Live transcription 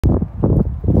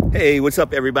Hey, what's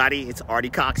up, everybody? It's Artie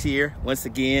Cox here, once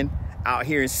again, out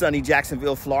here in sunny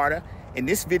Jacksonville, Florida. In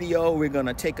this video, we're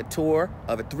gonna take a tour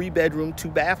of a 3-bedroom,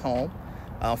 2-bath home.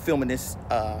 I'm filming this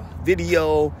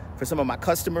video for some of my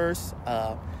customers.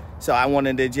 So I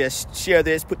wanted to just share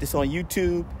this, put this on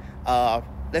YouTube.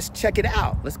 Let's check it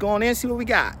out. Let's go on in and see what we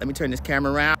got. Let me turn this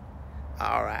camera around.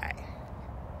 All right.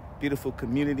 Beautiful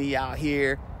community out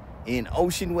here in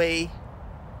Ocean Way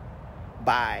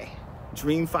by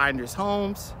Dreamfinders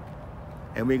Homes.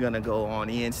 And we're gonna go on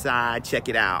inside, check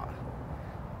it out.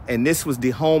 And this was the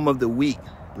home of the week,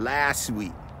 last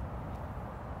week.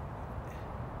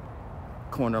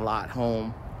 Corner lot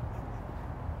home.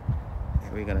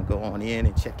 And we're gonna go on in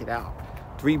and check it out.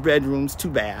 3 bedrooms, 2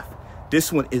 bath.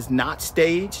 This one is not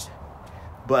staged,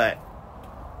 but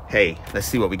hey, let's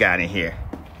see what we got in here.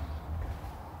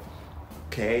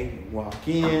 Okay, walk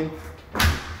in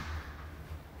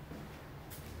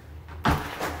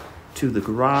to the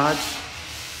garage.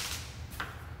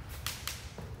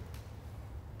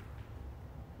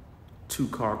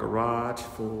 Two-car garage,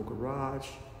 full garage.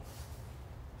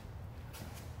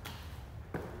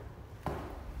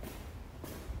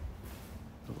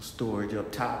 Little storage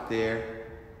up top there.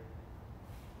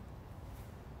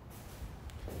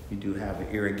 You do have an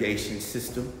irrigation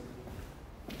system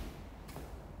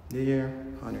there,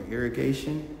 under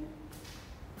irrigation.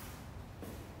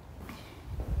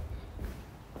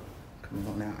 Come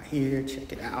on out here,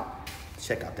 check it out.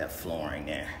 Check out that flooring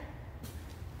there.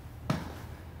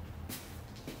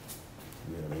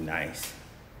 Really nice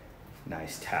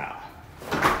tile.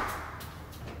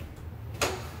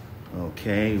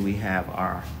 Okay, we have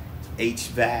our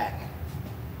HVAC,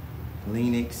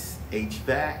 Lennox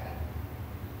HVAC.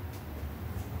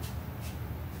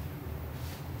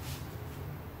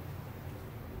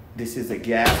 This is a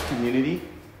gas community,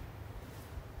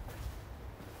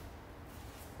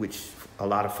 which a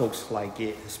lot of folks like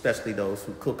it, especially those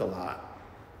who cook a lot.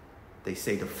 They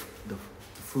say the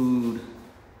food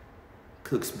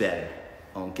cooks better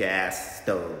on gas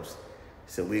stoves.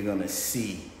 So we're gonna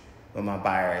see when my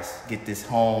buyers get this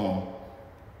home,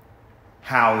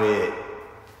 how it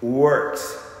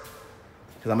works.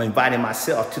 Because I'm inviting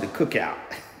myself to the cookout.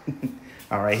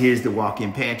 All right, here's the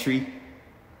walk-in pantry.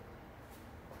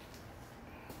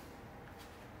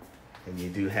 And you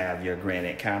do have your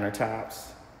granite countertops.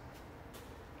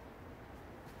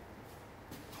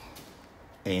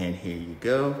 And here you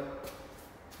go.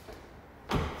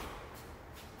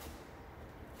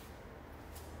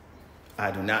 I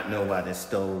do not know why this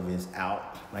stove is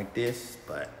out like this,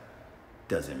 but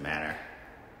doesn't matter.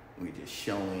 We're just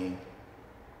showing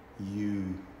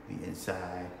you the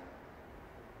inside.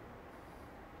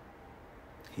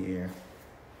 Here,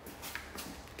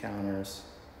 counters.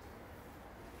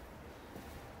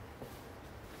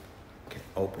 Okay,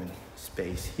 open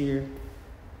space here.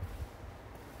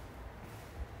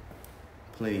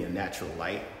 Plenty of natural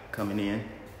light coming in.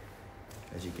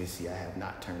 As you can see, I have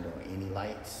not turned on any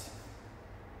lights.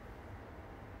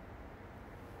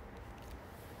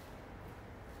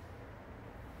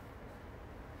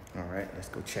 All right, let's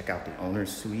go check out the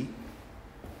owner's suite.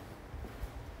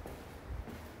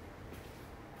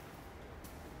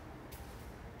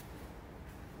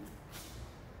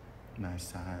 Nice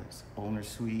size owner's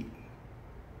suite.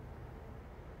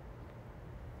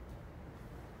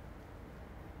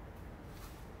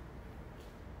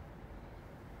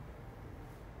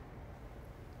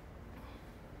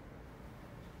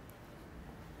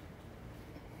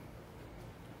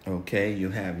 Okay, you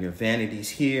have your vanities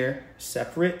here,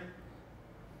 separate.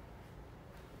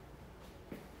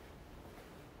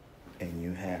 And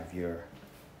you have your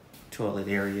toilet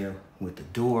area with the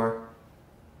door.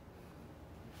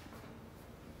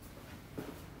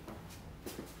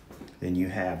 Then you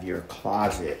have your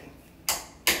closet.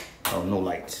 Oh, no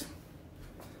lights.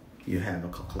 You have a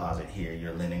closet here,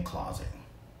 your linen closet.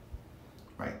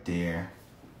 Right there.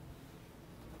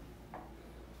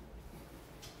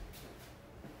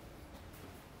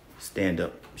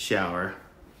 Stand-up shower.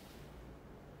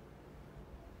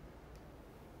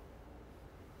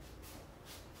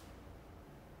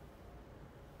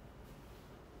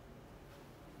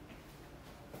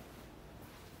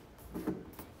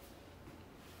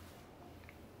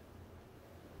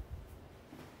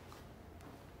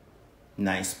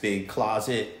 Nice big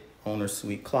closet, owner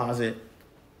suite closet.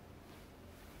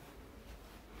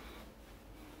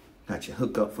 Got your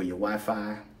hookup for your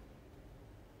Wi-Fi.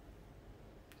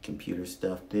 Computer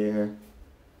stuff there.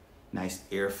 Nice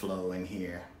airflow in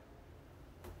here.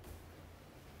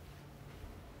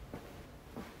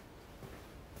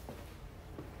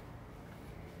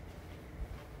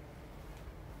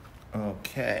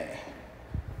 Okay.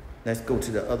 Let's go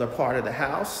to the other part of the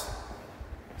house,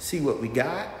 see what we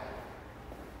got.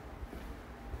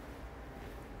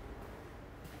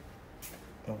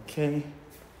 Okay,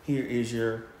 here is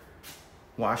your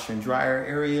washer and dryer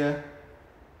area.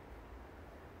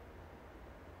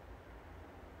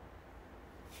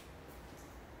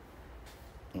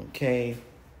 Okay,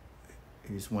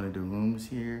 here's one of the rooms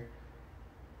here.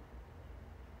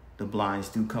 The blinds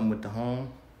do come with the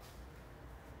home.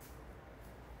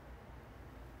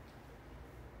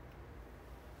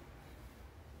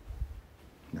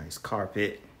 Nice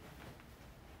carpet.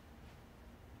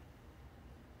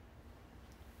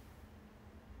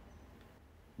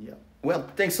 Yeah. Well,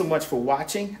 thanks so much for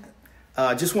watching.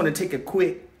 Just want to take a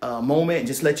quick moment and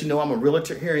just let you know I'm a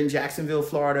realtor here in Jacksonville,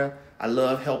 Florida. I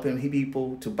love helping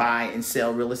people to buy and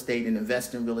sell real estate and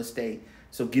invest in real estate.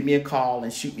 So give me a call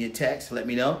and shoot me a text. Let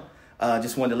me know.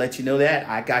 Just wanted to let you know that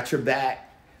I got your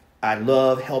back. I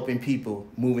love helping people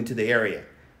move into the area.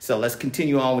 So let's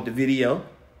continue on with the video.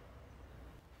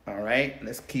 All right,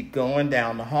 let's keep going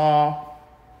down the hall.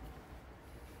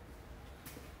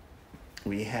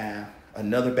 We have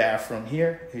another bathroom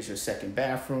here. Here's your second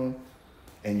bathroom.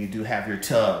 And you do have your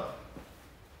tub.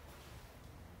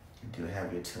 You do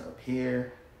have your tub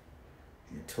here.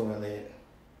 Your toilet.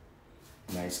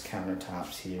 Nice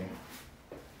countertops here.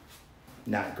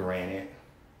 Not granite.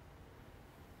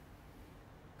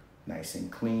 Nice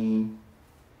and clean.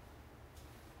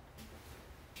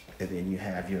 And then you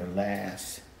have your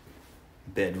last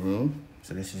bedroom.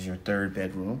 So this is your third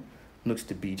bedroom. Looks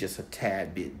to be just a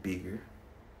tad bit bigger.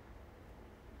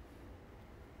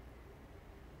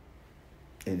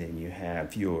 And then you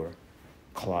have your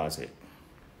closet.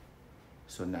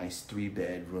 So nice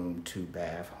 3-bedroom,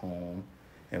 2-bath home.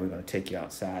 And we're gonna take you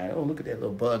outside. Oh, look at that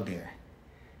little bug there.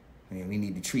 Man, we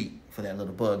need to treat for that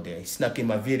little bug there. He snuck in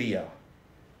my video.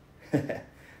 All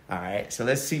right, so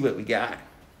let's see what we got.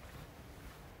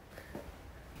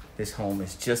 This home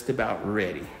is just about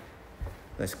ready.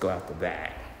 Let's go out the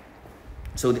back.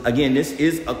 So again, this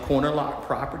is a corner lot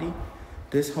property.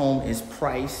 This home is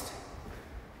priced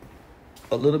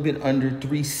a little bit under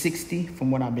 $360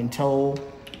 from what I've been told,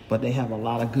 but they have a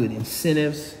lot of good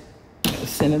incentives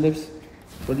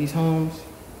for these homes.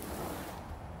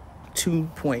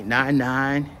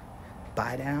 2.99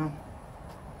 buy down,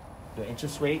 the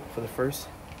interest rate for the first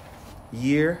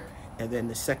year, and then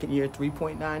the second year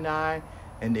 3.99,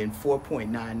 and then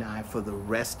 4.99 for the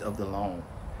rest of the loan.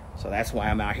 So that's why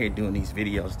I'm out here doing these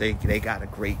videos. They got a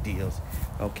great deals.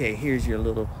 Okay, here's your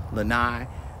little lanai.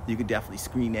 You could definitely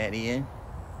screen that in.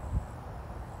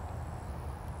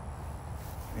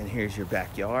 And here's your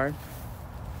backyard.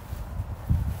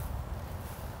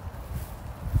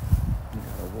 You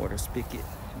got a water spigot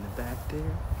in the back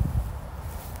there.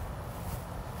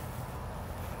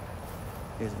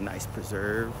 Here's a nice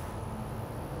preserve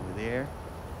over there.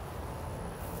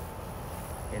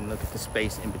 And look at the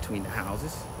space in between the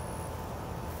houses.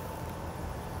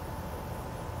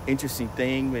 Interesting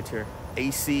thing with your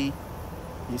AC,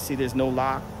 you see there's no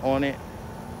lock on it.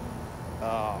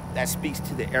 That speaks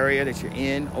to the area that you're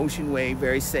in. Ocean Way,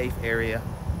 very safe area.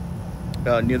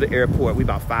 Near the airport. We're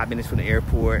about 5 minutes from the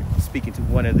airport. Speaking to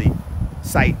one of the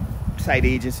site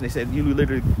agents, and they said you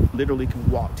literally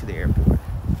can walk to the airport.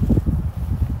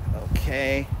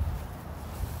 Okay.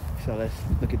 So let's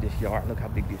look at this yard. Look how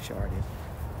big this yard is.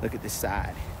 Look at this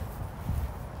side.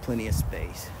 Plenty of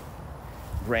space.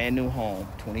 Brand new home,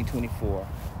 2024,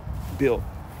 built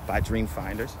by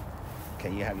Dreamfinders.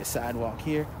 Okay, you have your sidewalk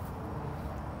here.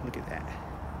 Look at that.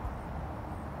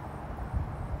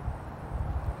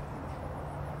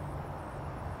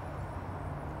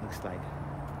 Looks like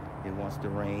it wants to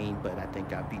rain, but I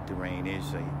think I beat the rain.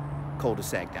 There's a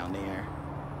cul-de-sac down there.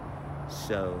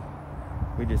 So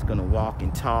we're just gonna walk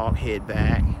and talk, head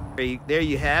back. There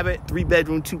you have it,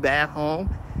 3-bedroom, 2-bath home.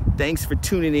 Thanks for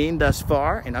tuning in thus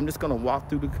far. And I'm just gonna walk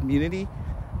through the community,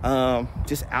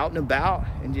 just out and about,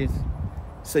 and just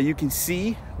so you can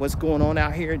see what's going on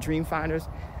out here at Dreamfinders.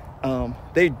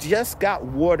 They just got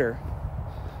water,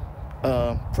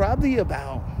 probably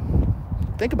about,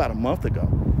 I think about a month ago.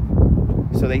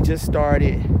 So they just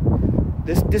started,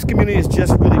 this community is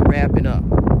just really ramping up.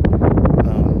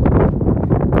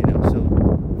 So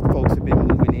folks have been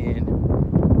moving in,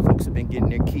 folks have been getting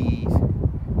their keys.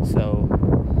 So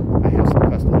I have some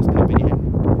customers coming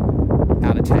in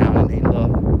out of town, and they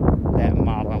love that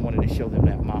model. I wanted to show them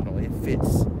that model. It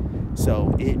fits.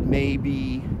 So it may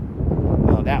be,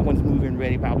 that one's moving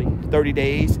ready probably 30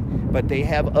 days, but they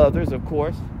have others, of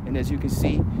course. And as you can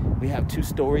see, we have 2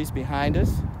 stories behind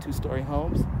us, 2-story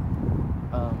homes,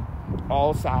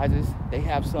 all sizes. They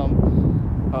have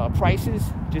some prices,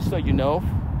 just so you know.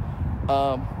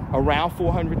 around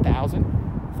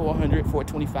 400,000, 400,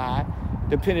 425,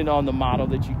 depending on the model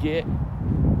that you get.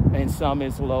 And some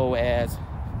as low as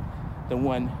the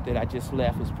one that I just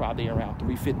left is probably around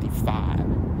 355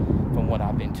 from what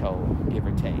I've been told, give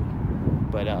or take.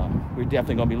 But we're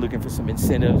definitely gonna be looking for some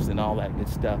incentives and all that good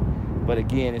stuff. But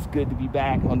again, it's good to be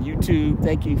back on YouTube.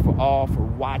 Thank you for all for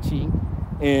watching.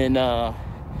 And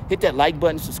hit that like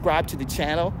button, subscribe to the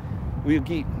channel. We'll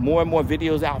get more and more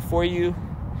videos out for you.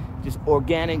 Just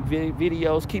organic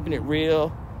videos, keeping it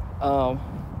real.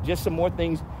 Just some more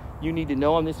things you need to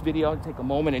know on this video. I'll take a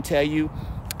moment and tell you,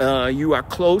 you are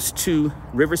close to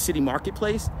River City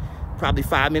Marketplace, probably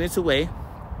 5 minutes away.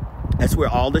 That's where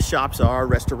all the shops are,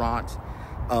 restaurants.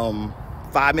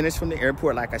 5 minutes from the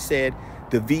airport, like I said.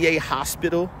 The VA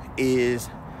hospital is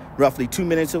roughly 2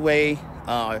 minutes away.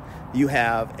 You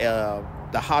have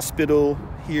the hospital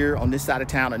here on this side of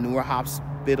town, a newer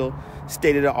hospital,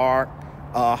 state-of-the-art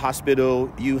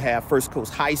hospital. You have First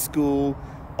Coast High School,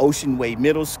 Ocean Way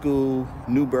Middle School,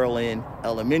 New Berlin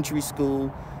Elementary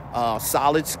School,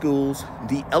 solid schools.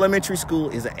 The elementary school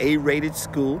is an A-rated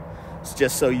school,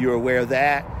 just so you're aware of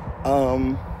that.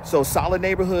 So solid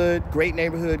neighborhood, great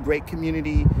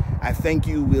community. I think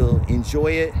you will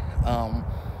enjoy it.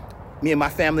 Me and my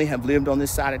family have lived on this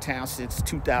side of town since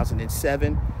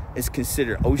 2007. It's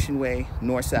considered Ocean Way,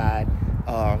 Northside,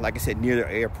 like I said, near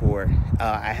the airport.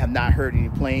 I have not heard any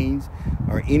planes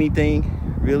or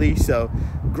anything, really. So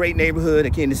great neighborhood.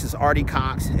 Again, this is Artie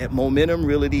Cox at Momentum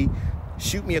Realty.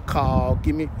 Shoot me a call,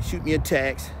 shoot me a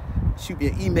text, shoot me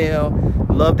an email.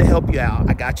 Love to help you out.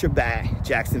 I got your back,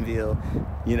 Jacksonville,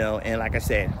 you know, and like I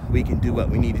said, we can do what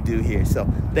we need to do here. So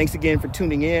thanks again for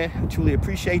tuning in. I truly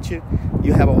appreciate you.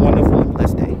 You have a wonderful and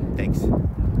blessed day. Thanks.